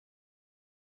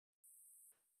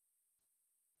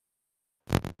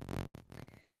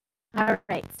All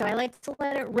right, so I like to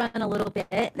let it run a little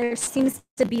bit. There seems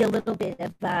to be a little bit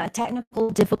of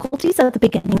technical difficulties at the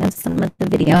beginning of some of the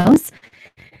videos.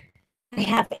 I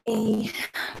have a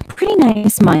pretty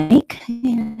nice mic,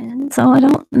 and so I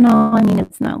don't know. I mean,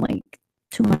 it's not like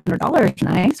 $200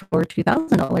 nice or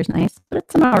 $2,000 nice, but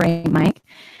it's an alright mic.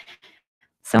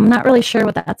 So I'm not really sure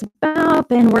what that's about,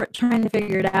 and we're trying to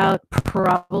figure it out.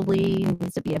 Probably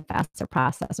needs to be a faster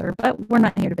processor, but we're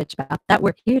not here to bitch about that.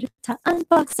 We're here to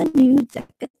unbox a new deck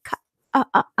of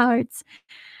cards.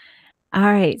 All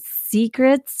right,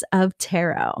 Secrets of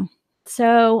Tarot.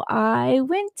 So I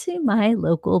went to my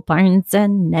local Barnes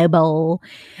and Noble,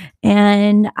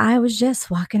 and I was just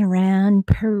walking around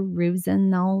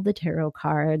perusing all the tarot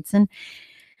cards, and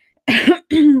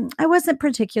I wasn't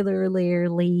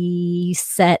particularly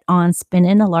set on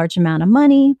spending a large amount of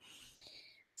money.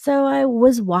 So I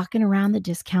was walking around the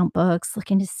discount books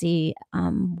looking to see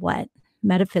what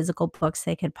metaphysical books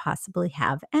they could possibly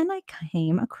have. And I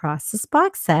came across this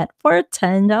box set for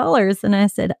 $10. And I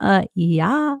said,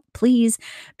 yeah, please,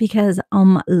 because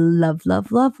love,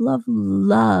 love, love, love,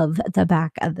 love the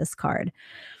back of this card.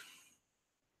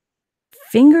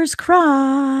 Fingers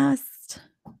crossed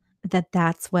that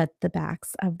that's what the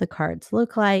backs of the cards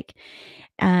look like.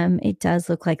 It does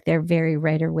look like they're very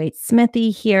Rider-Waite Smithy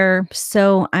here,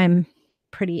 so I'm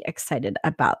pretty excited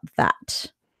about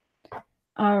that.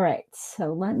 All right,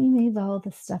 so let me move all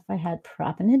the stuff I had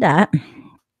propping it up.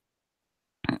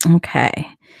 Okay,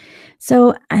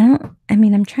 so I'm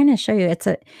trying to show you. It's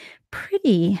a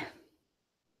pretty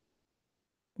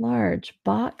large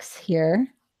box here.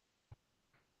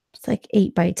 It's like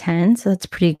 8 by 10, so that's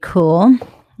pretty cool.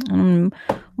 I'm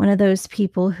one of those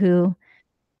people who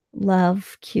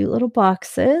love cute little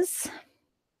boxes.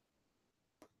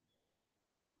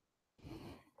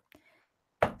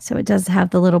 So it does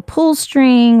have the little pull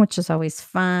string, which is always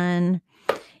fun.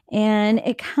 And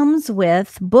it comes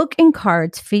with book and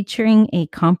cards featuring a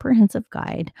comprehensive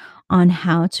guide on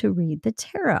how to read the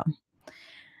tarot,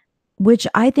 which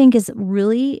I think is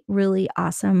really, really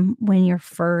awesome when you're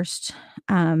first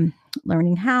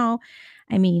learning how.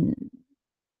 I mean,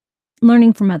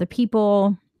 learning from other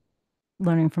people,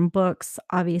 learning from books,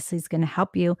 obviously is going to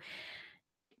help you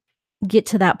get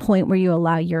to that point where you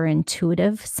allow your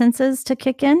intuitive senses to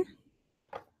kick in.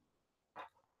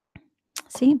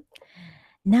 See?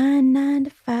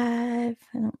 $9.95. I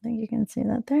don't think you can see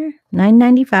that there.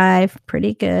 $9.95.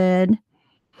 Pretty good.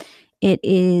 It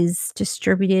is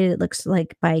distributed, it looks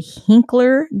like by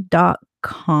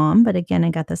Hinkler.com. But again, I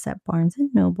got this at Barnes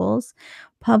and Nobles.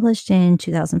 Published in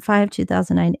 2005,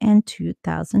 2009, and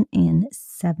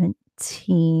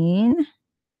 2017.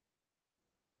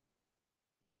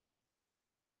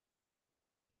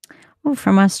 Oh,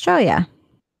 from Australia.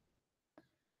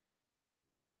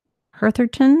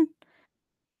 Hertherton,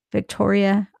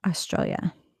 Victoria,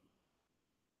 Australia.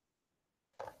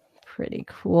 Pretty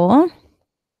cool.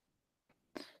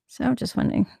 So just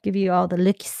want to give you all the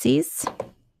look-sees.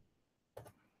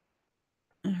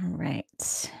 All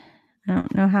right. I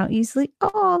don't know how easily.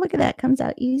 Oh, look at that. Comes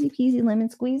out easy peasy lemon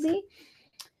squeezy.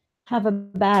 Have a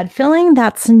bad feeling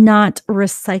that's not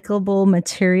recyclable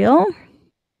material.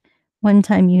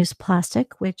 One-time use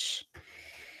plastic, which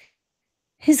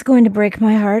is going to break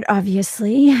my heart,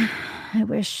 obviously. I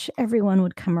wish everyone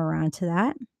would come around to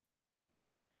that.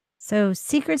 So,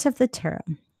 Secrets of the Tarot.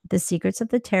 The Secrets of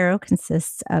the Tarot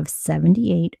consists of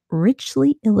 78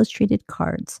 richly illustrated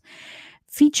cards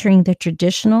featuring the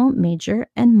traditional major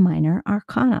and minor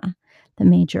arcana. The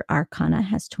major arcana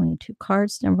has 22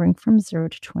 cards numbering from 0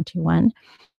 to 21,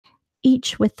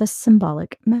 each with a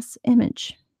symbolic mess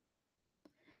image.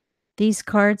 These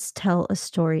cards tell a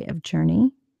story of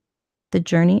journey, the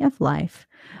journey of life,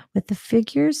 with the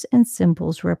figures and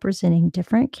symbols representing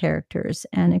different characters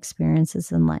and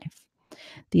experiences in life.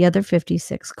 The other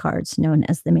 56 cards, known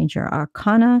as the major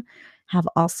arcana, have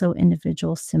also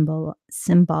individual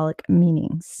symbolic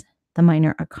meanings. The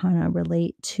minor arcana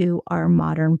relate to our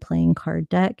modern playing card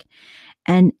deck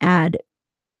and add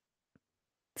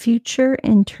further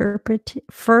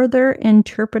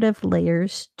interpretive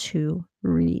layers to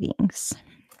readings.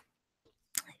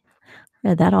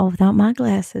 Read that all without my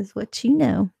glasses, what you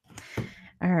know.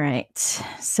 All right,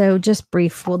 so just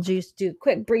brief. We'll just do a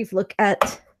quick brief look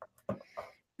at.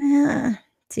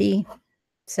 See,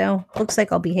 so looks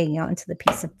like I'll be hanging on to the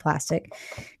piece of plastic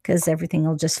because everything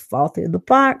will just fall through the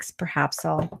box. Perhaps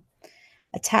I'll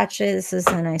attach it. This is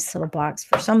a nice little box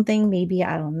for something. Maybe,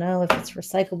 I don't know if it's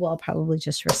recyclable. I'll probably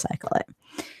just recycle it.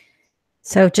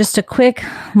 So just a quick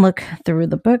look through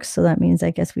the book. So that means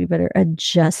I guess we better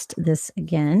adjust this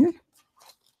again.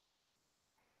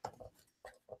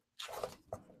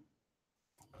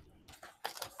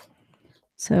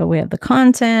 So we have the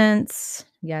contents,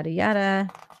 yada, yada,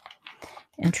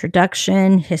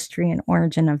 introduction, history and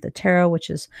origin of the tarot, which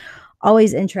is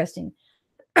always interesting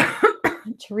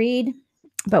to read,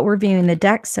 but we're viewing the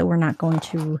deck, so we're not going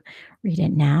to read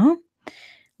it now.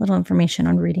 Little information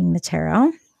on reading the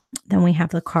tarot. Then we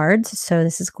have the cards. So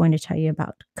this is going to tell you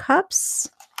about cups.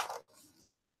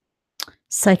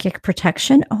 Psychic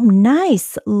protection. Oh,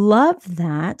 nice. Love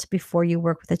that. Before you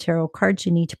work with the tarot cards,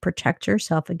 you need to protect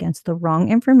yourself against the wrong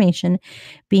information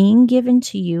being given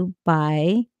to you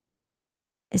by,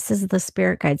 it says the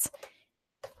spirit guides.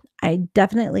 I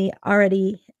definitely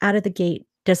already out of the gate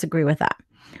disagree with that.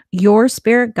 Your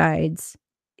spirit guides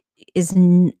is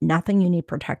nothing you need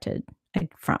protected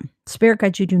from. Spirit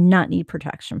guides you do not need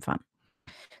protection from.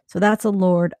 So that's a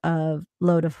load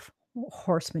of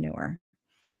horse manure.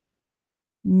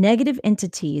 Negative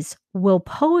entities will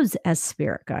pose as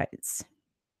spirit guides.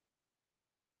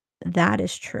 That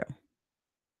is true.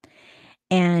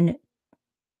 And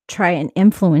try and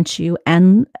influence you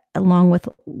and along with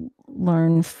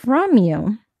learn from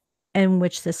you, in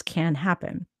which this can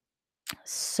happen.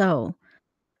 So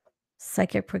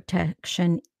psychic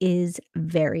protection is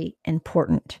very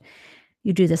important.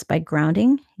 You do this by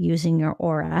grounding, using your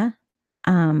aura.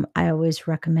 I always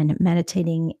recommend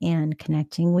meditating and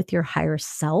connecting with your higher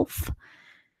self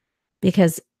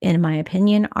because, in my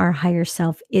opinion, our higher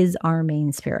self is our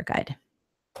main spirit guide.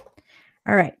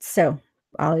 All right, so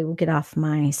I will get off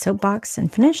my soapbox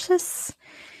and finish this.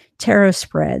 Tarot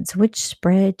spreads. Which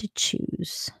spread to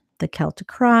choose? The Celtic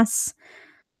Cross,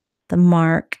 the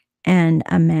Mark and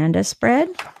Amanda spread.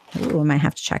 Ooh, I might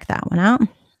have to check that one out. A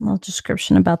little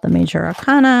description about the major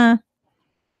arcana.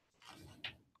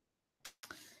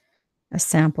 A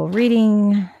sample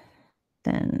reading.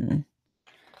 Then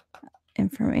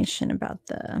information about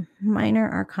the minor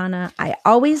arcana. I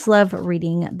always love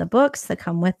reading the books that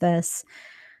come with this.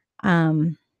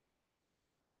 I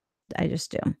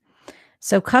just do.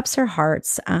 So cups are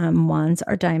hearts, wands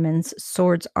are diamonds,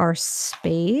 swords are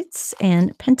spades,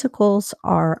 and pentacles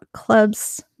are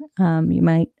clubs. You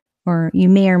may or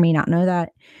may not know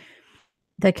that.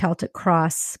 The Celtic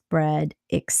Cross spread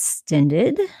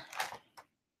extended.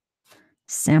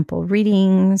 Sample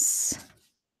readings.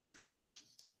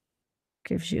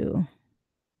 Gives you.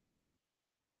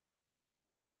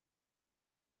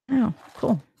 Oh,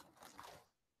 cool.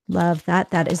 Love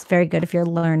that. That is very good if you're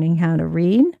learning how to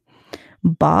read.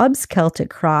 Bob's Celtic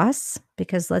Cross,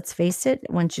 because let's face it,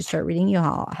 once you start reading,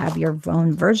 you'll have your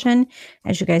own version.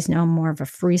 As you guys know, I'm more of a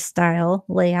freestyle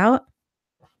layout.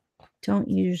 Don't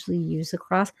usually use a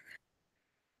cross.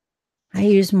 I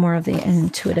use more of the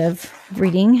intuitive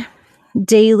reading.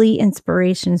 Daily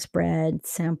inspiration spread,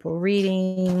 sample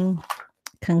reading,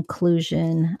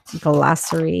 conclusion,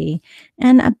 glossary,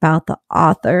 and about the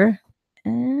author.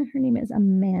 And her name is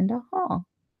Amanda Hall.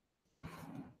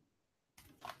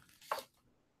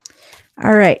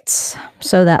 All right,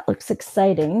 so that looks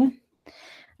exciting.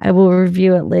 I will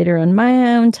review it later on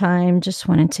my own time. Just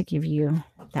wanted to give you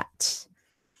that.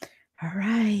 All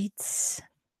right.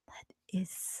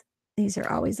 These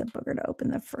are always a booger to open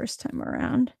the first time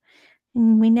around.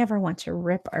 And we never want to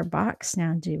rip our box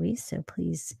now, do we? So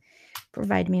please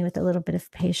provide me with a little bit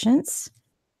of patience.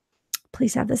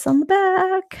 Please have this on the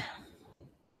back.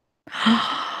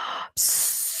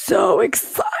 So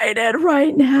excited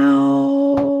right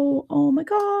now. Oh my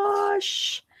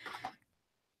gosh.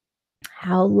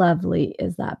 How lovely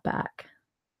is that back?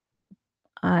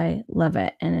 I love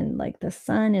it. And then, like, the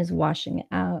sun is washing it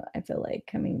out. I feel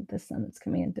like the sun that's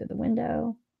coming in through the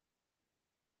window.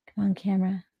 Come on,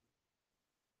 camera.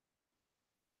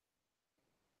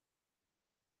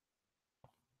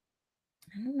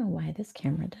 I don't know why this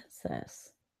camera does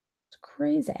this. It's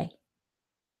crazy.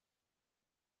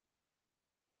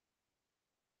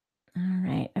 All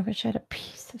right. I wish I had a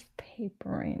piece of paper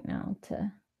right now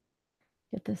to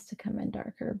get this to come in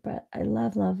darker, but I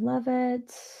love, love, love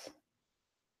it.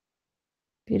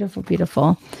 Beautiful,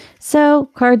 beautiful. So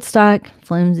cardstock,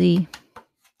 flimsy,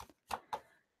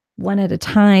 one at a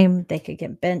time. They could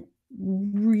get bent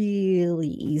really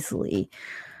easily.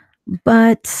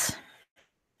 But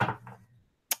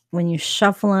when you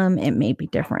shuffle them, it may be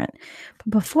different. But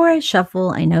before I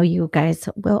shuffle, I know you guys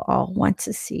will all want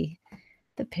to see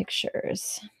the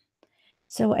pictures.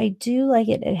 So I do like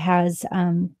it. It has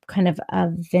kind of a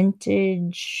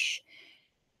vintage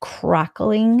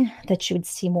crackling that you would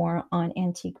see more on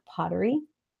antique pottery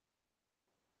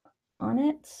on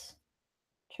it.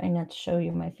 Trying not to show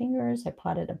you my fingers. I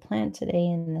potted a plant today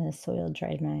and the soil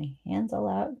dried my hands all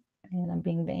out and I'm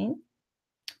being vain.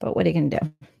 But what are you going to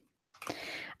do?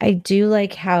 I do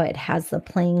like how it has the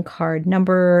playing card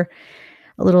number,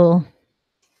 a little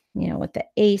with the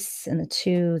ace and the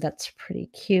 2, that's pretty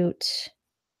cute.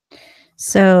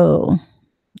 So,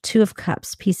 2 of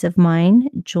cups, peace of mind,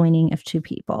 joining of 2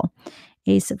 people.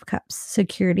 Ace of cups,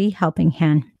 security, helping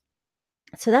hand.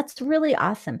 So that's really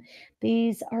awesome.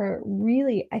 These are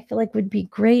really, I feel like, would be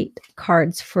great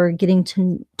cards for getting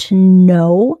to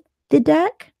know the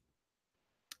deck,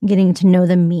 getting to know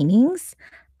the meanings.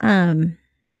 I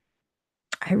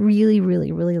really,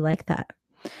 really, really like that.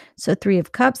 So 3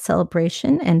 of cups,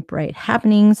 celebration and bright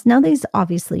happenings. Now these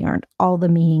obviously aren't all the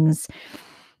meanings.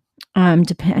 I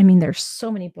mean, there's so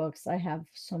many books. I have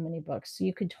so many books. So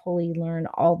you could totally learn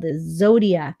all the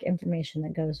zodiac information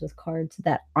that goes with cards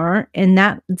that aren't, and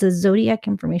that the zodiac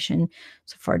information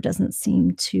so far doesn't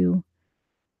seem to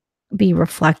be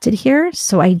reflected here.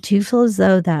 So I do feel as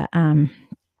though that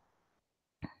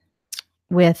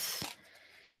with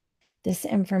this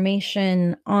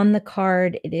information on the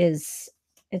card, it's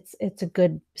a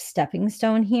good stepping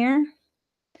stone here.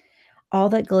 All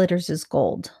that glitters is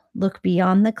gold. Look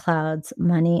beyond the clouds,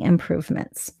 money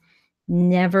improvements.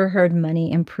 Never heard money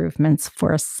improvements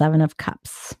for a 7 of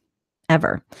cups,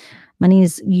 ever. Money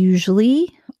is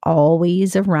usually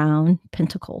always around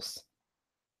pentacles.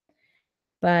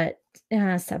 But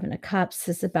 7 of cups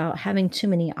is about having too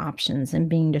many options and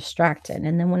being distracted.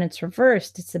 And then when it's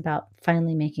reversed, it's about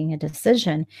finally making a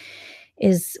decision.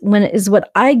 Is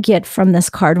what I get from this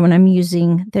card when I'm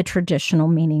using the traditional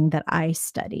meaning that I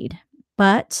studied.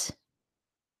 But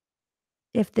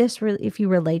if you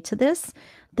relate to this,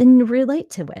 then you relate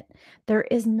to it. There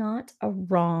is not a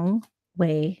wrong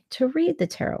way to read the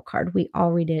tarot card. We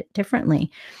all read it differently.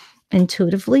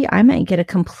 Intuitively, I might get a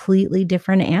completely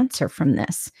different answer from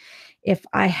this. If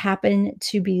I happen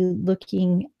to be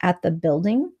looking at the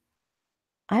building,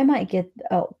 I might get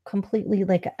a completely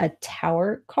like a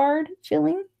tower card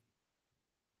feeling.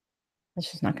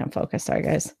 That's just not going to focus. Sorry,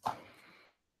 guys.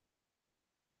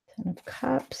 10 of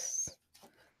Cups.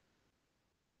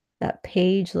 That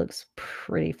page looks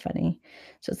pretty funny.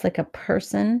 So it's like a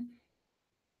person.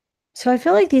 So I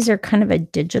feel like these are kind of a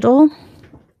digitals,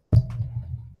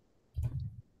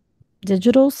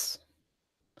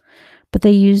 but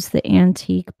they use the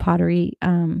antique pottery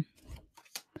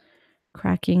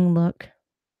cracking look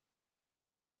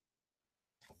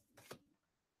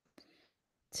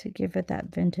to give it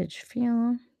that vintage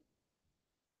feel.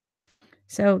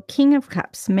 So King of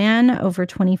Cups, man over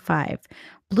 25,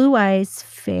 blue eyes,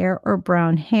 fair or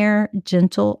brown hair,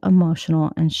 gentle,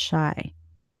 emotional, and shy.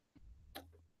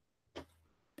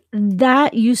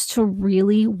 That used to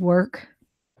really work,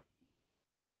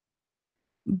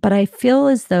 but I feel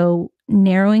as though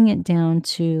narrowing it down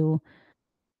to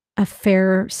a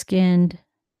fair-skinned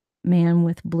man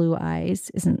with blue eyes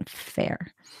isn't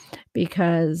fair,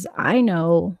 because I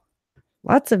know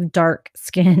lots of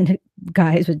dark-skinned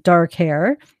guys with dark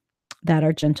hair that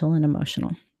are gentle and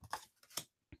emotional.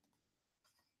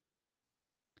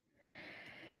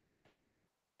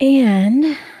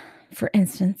 And for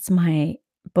instance,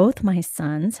 both my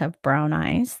sons have brown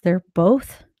eyes. They're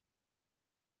both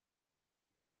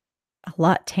a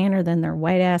lot tanner than their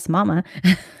white ass mama.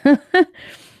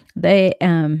 They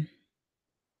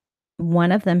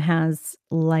one of them has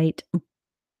light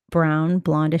brown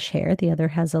blondish hair, the other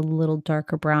has a little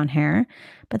darker brown hair,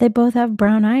 but they both have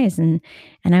brown eyes and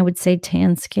I would say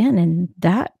tan skin, and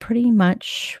that pretty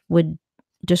much would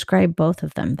describe both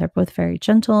of them. They're both very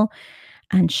gentle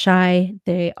and shy.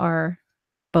 They are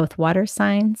both water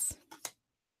signs.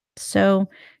 So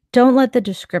don't let the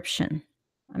description,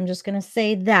 I'm just going to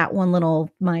say that one little,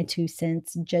 my 2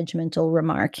 cents judgmental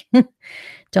remark.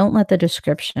 Don't let the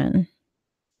description.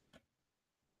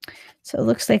 So it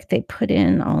looks like they put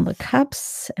in all the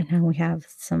cups, and now we have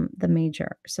some of the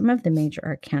major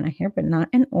arcana here, but not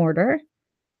in order.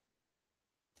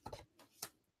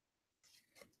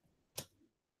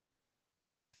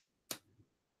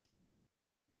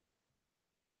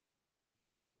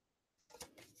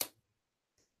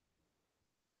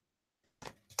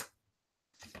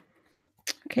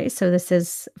 Okay, so this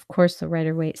is, of course, the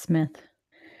Rider-Waite-Smith.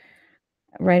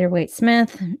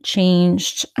 Rider-Waite-Smith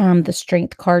changed the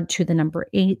strength card to the number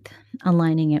 8,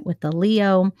 aligning it with the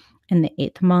Leo in the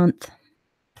 8th month.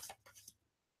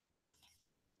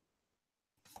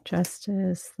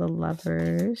 Justice, the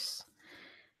Lovers,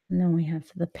 and then we have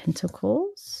the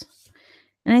Pentacles.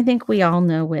 And I think we all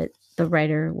know what the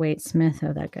Rider-Waite-Smith,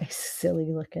 oh, that guy's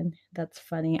silly looking. That's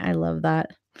funny. I love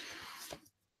that.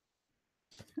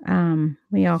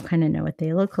 We all kind of know what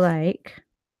they look like.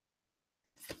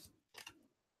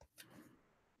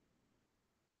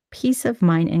 Peace of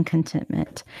mind and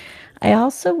contentment. I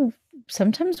also,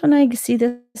 sometimes when I see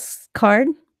this card,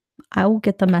 I will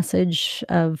get the message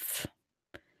of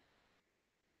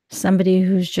somebody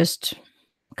who's just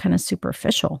kind of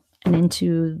superficial and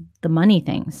into the money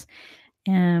things.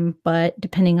 But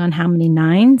depending on how many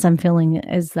nines, I'm feeling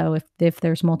as though if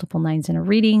there's multiple nines in a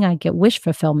reading, I get wish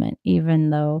fulfillment, even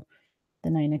though the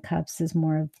 9 of cups is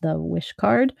more of the wish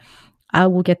card. I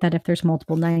will get that if there's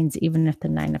multiple nines, even if the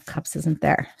 9 of cups isn't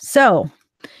there. So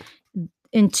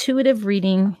intuitive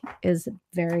reading is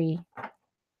very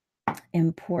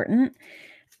important,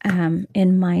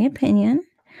 in my opinion.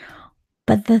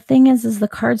 But the thing is the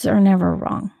cards are never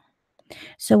wrong.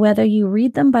 So whether you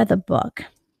read them by the book,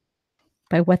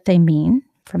 by what they mean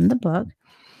from the book,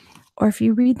 or if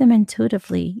you read them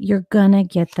intuitively, you're gonna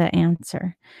get the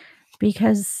answer,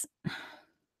 because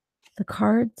the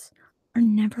cards are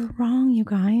never wrong, you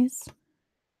guys.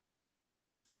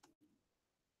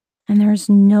 And there's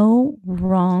no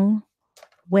wrong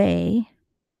way.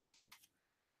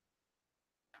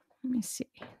 Let me see.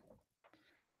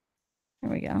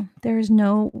 There we go. There's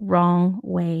no wrong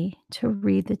way to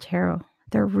read the tarot.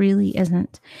 There really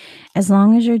isn't. As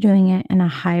long as you're doing it in a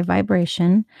high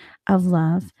vibration of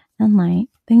love and light,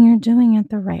 then you're doing it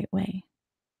the right way.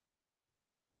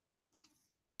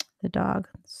 The dog,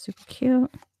 super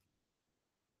cute.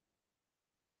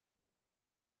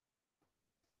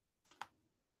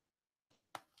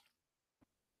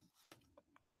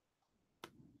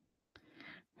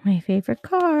 My favorite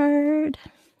card,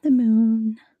 the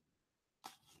moon.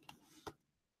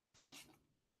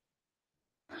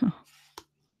 Huh.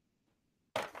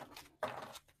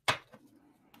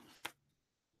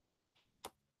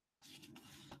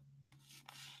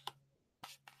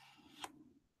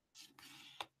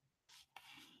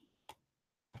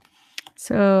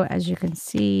 So as you can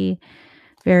see,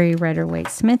 very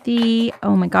Rider-Waite-Smithy.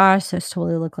 Oh my gosh, those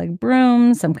totally look like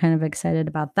brooms. I'm kind of excited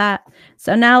about that.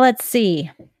 So now let's see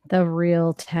the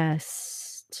real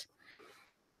test.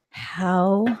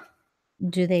 How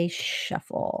do they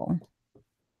shuffle?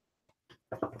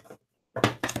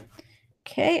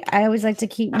 Okay, I always like to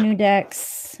keep new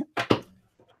decks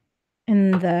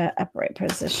in the upright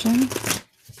position.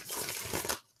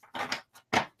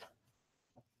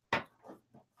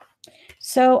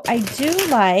 So I do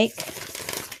like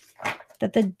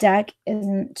that the deck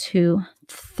isn't too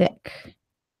thick.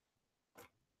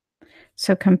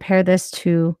 So compare this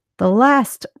to the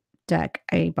last deck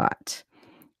I bought.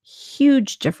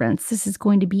 Huge difference. This is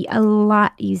going to be a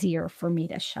lot easier for me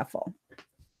to shuffle.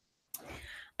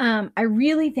 I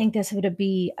really think this would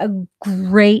be a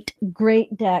great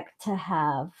deck to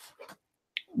have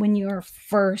when you're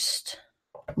first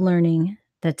learning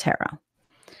the tarot.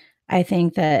 I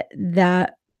think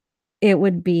that it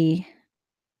would be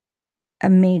a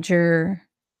major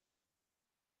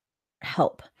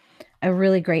help, a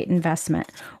really great investment.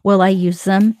 Will I use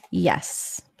them?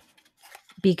 Yes,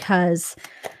 because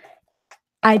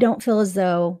I don't feel as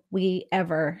though we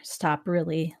ever stop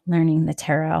really learning the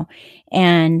tarot.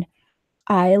 And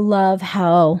I love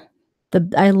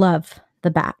I love the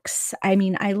backs. I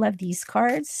mean, I love these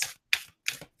cards.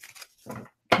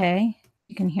 Okay.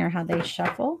 You can hear how they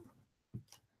shuffle.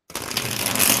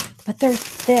 But they're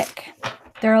thick.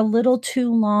 They're a little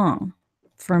too long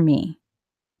for me.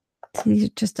 These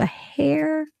are just a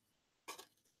hair.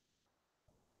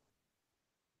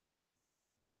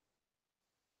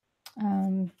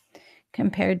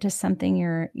 Compared to something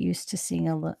you're used to seeing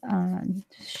the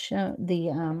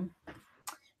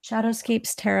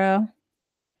Shadowscapes Tarot.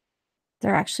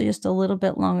 They're actually just a little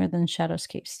bit longer than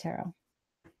Shadowscapes Tarot.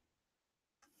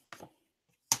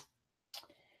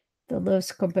 The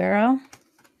Los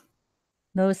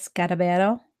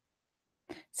Scarabero,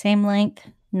 same length,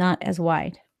 not as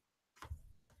wide.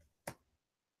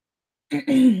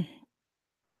 Let's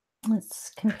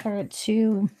compare it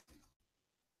to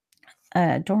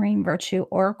Doreen Virtue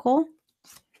Oracle.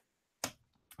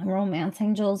 Romance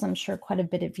Angels. I'm sure quite a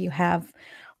bit of you have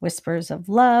Whispers of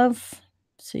Love,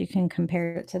 so you can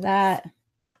compare it to that.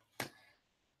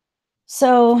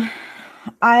 So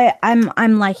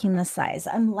I'm liking the size.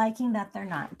 I'm liking that they're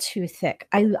not too thick.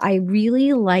 I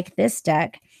really like this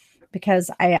deck because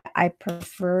I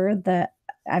prefer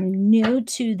I'm new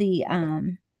to the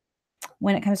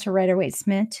when it comes to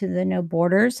Rider-Waite-Smith, to the no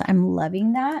borders. I'm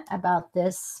loving that about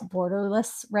this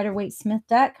borderless Rider-Waite-Smith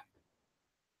deck.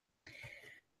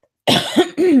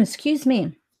 Excuse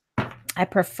me. I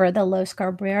prefer the Los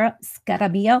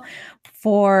Scarabeo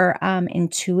for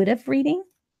intuitive reading.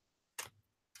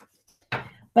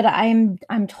 But I'm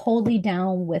totally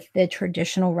down with the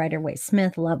traditional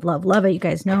Rider-Waite-Smith. Love, love, love it. You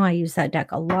guys know I use that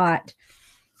deck a lot.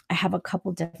 I have a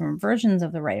couple different versions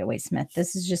of the Rider-Waite-Smith.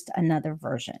 This is just another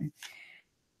version.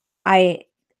 I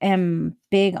am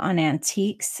big on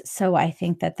antiques, so I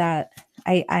think that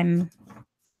I'm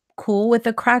cool with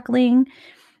the crackling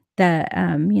that,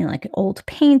 like old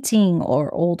painting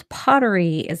or old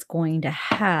pottery is going to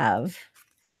have.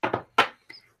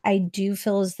 I do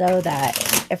feel as though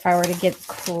that if I were to get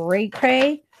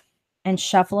cray and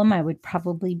shuffle them, I would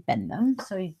probably bend them.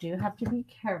 So you do have to be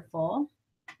careful.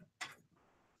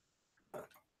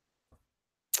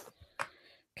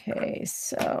 Okay,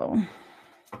 so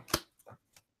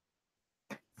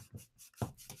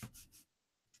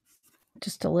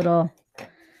just a little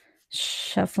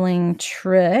shuffling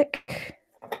trick.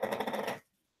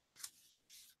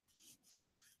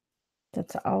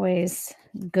 That's always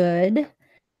good,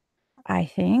 I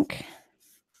think.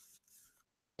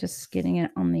 Just getting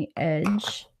it on the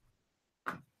edge.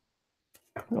 A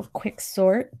little quick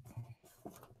sort.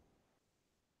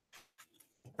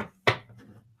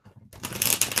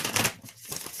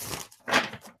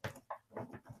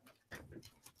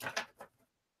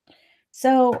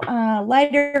 So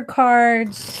lighter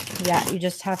cards, yeah, you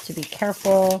just have to be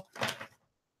careful.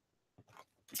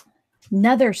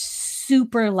 Another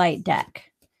super light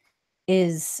deck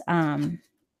is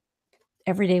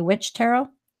Everyday Witch Tarot.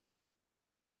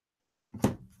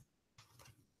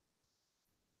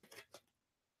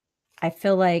 I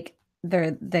feel like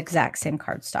they're the exact same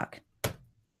cardstock.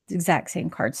 Exact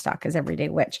same cardstock as Everyday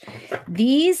Witch.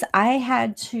 These I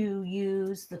had to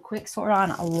use the quick sort on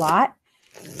a lot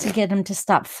to get them to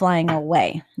stop flying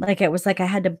away. Like it was like I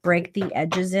had to break the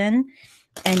edges in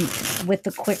and with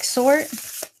the quick sort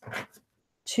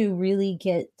to really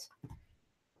get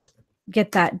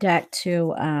that deck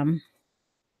to I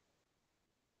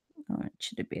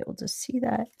want you to be able to see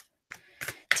that,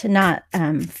 to not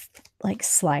like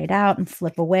slide out and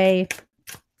flip away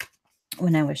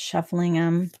when I was shuffling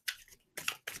them.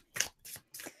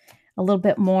 A little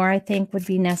bit more I think would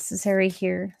be necessary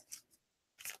here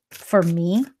for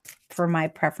me, for my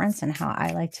preference and how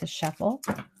I like to shuffle.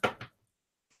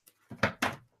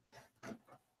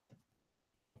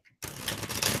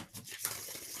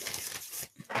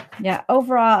 Yeah,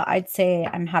 overall, I'd say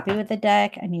I'm happy with the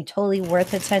deck. I mean, totally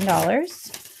worth the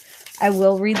 $10. I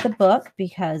will read the book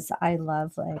because I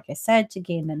love, like I said, to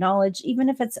gain the knowledge, even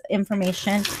if it's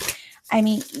information. I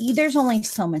mean, there's only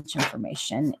so much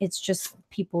information. It's just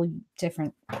people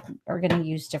are going to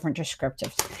use different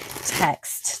descriptive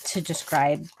text to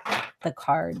describe the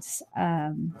cards.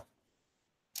 But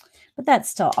that's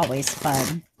still always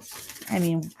fun. I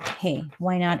mean, hey,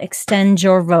 why not extend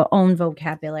your own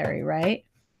vocabulary, right?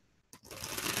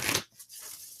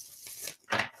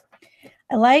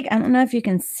 I don't know if you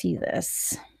can see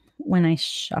this when I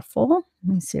shuffle.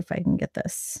 Let me see if I can get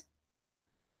this.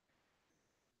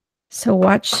 So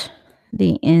watch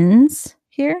the ends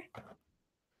here.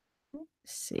 Let's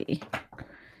see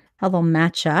how they'll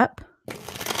match up.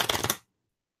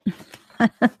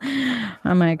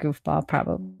 I'm a goofball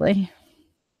probably.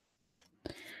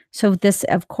 So this,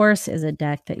 of course, is a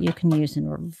deck that you can use in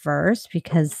reverse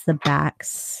because the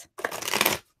backs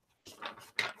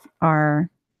are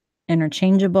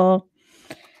interchangeable.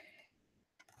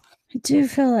 I do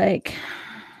feel like,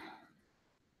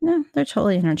 no, they're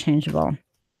totally interchangeable.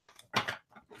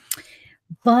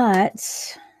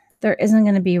 But there isn't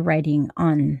going to be writing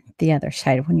on the other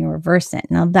side when you reverse it.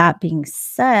 Now, that being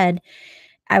said,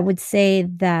 I would say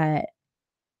that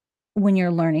when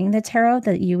you're learning the tarot,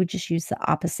 that you would just use the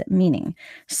opposite meaning.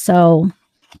 So,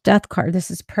 Death card, this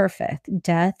is perfect.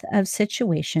 Death of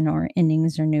situation or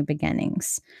endings or new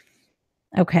beginnings.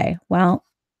 Okay, well,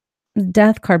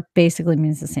 Death card basically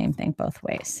means the same thing both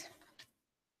ways.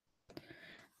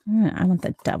 I want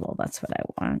the Devil. That's what I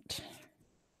want.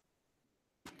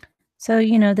 So,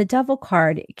 the Devil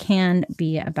card can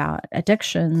be about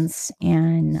addictions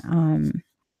and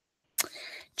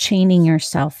chaining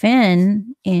yourself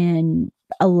in and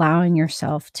allowing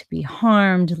yourself to be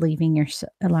harmed,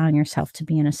 allowing yourself to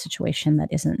be in a situation that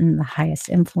isn't in the highest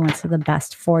influence or the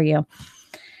best for you.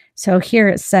 So here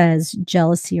it says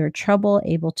jealousy or trouble,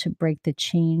 able to break the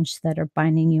chains that are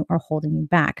binding you or holding you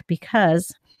back.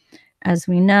 Because, as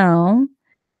we know,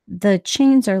 the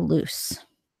chains are loose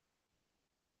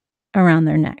around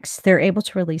their necks. They're able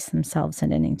to release themselves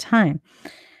at any time.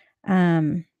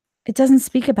 It doesn't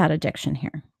speak about addiction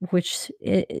here, which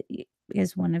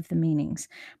is one of the meanings,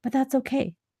 but that's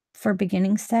okay. For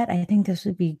beginning set, I think this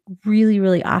would be really,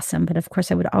 really awesome. But of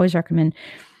course, I would always recommend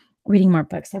reading more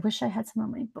books. I wish I had some of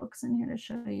my books in here to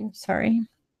show you. Sorry.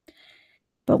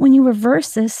 But when you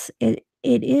reverse this, it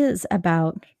is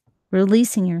about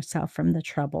releasing yourself from the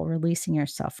trouble, releasing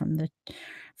yourself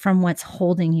from what's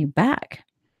holding you back.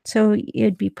 So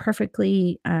it'd be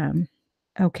perfectly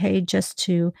okay just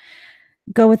to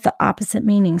go with the opposite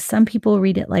meaning. Some people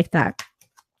read it like that.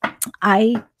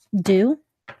 I do.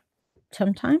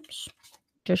 sometimes.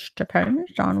 Just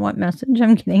depends on what message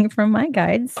I'm getting from my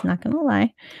guides, not gonna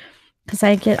lie. Because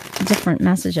I get different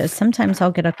messages. Sometimes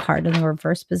I'll get a card in the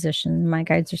reverse position. My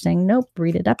guides are saying, nope,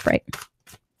 read it upright.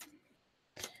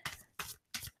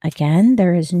 Again,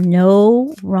 there is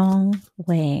no wrong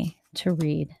way to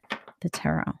read the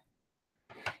tarot.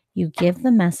 You give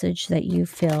the message that you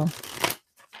feel,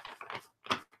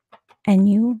 and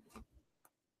you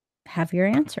have your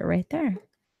answer right there.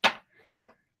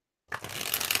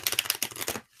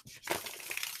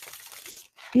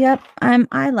 Yep,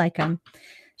 I like them.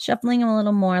 Shuffling them a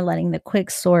little more, letting the quick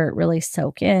sort really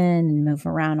soak in and move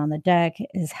around on the deck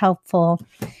is helpful.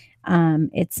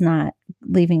 It's not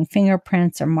leaving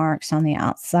fingerprints or marks on the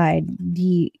outside.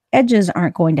 The edges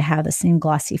aren't going to have the same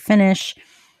glossy finish.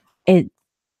 It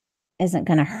isn't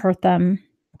going to hurt them.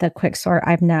 The quick sort,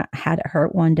 I've not had it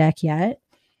hurt one deck yet.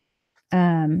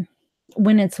 When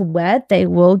it's wet, they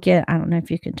will get, I don't know if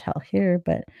you can tell here,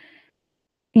 but,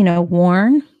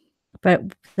 worn. But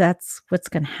that's what's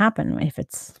going to happen if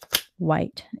it's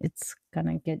white. It's going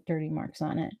to get dirty marks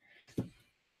on it.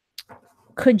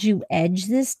 Could you edge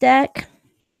this deck,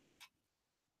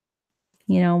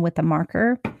 with a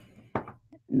marker?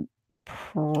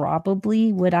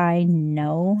 Probably. Would I?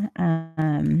 No.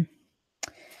 I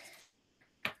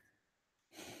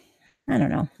don't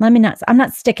know. I'm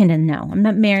not sticking to no. I'm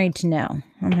not married to no.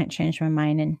 I might change my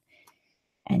mind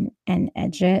and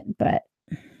edge it, but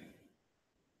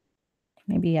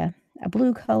maybe a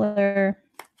blue color.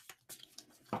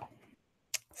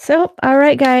 So, all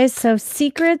right, guys. So,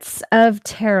 Secrets of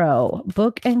Tarot,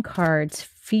 book and cards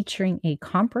featuring a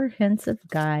comprehensive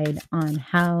guide on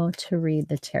how to read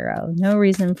the tarot. No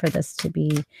reason for this to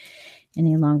be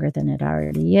any longer than it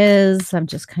already is. I'm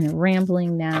just kind of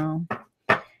rambling now.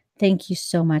 Thank you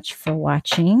so much for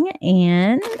watching.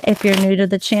 And if you're new to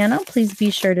the channel, please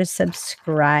be sure to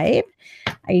subscribe.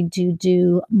 I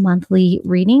do monthly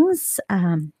readings.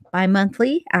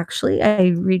 Bi-monthly, actually. I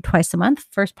read twice a month.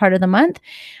 First part of the month,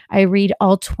 I read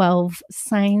all 12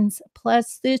 signs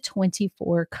plus the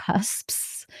 24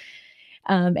 cusps.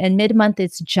 And mid-month,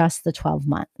 it's just the 12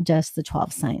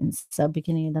 signs. So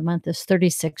beginning of the month, there's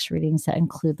 36 readings that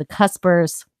include the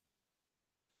cuspers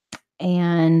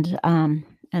and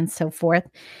so forth.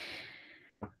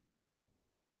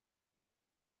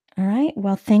 All right.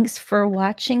 Well, thanks for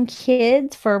watching,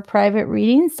 kids. For private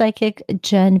reading,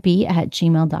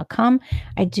 psychicjenb@gmail.com.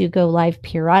 I do go live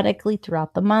periodically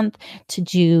throughout the month to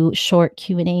do short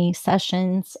Q&A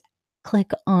sessions.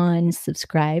 Click on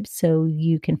subscribe so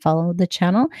you can follow the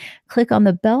channel. Click on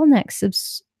the bell next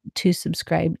to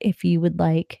subscribe if you would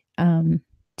like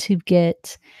to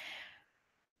get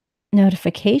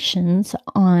notifications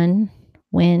on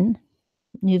when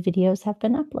new videos have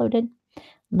been uploaded.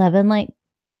 Love and light.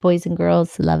 Boys and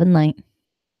girls, love and light.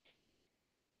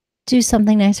 Do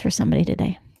something nice for somebody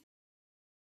today.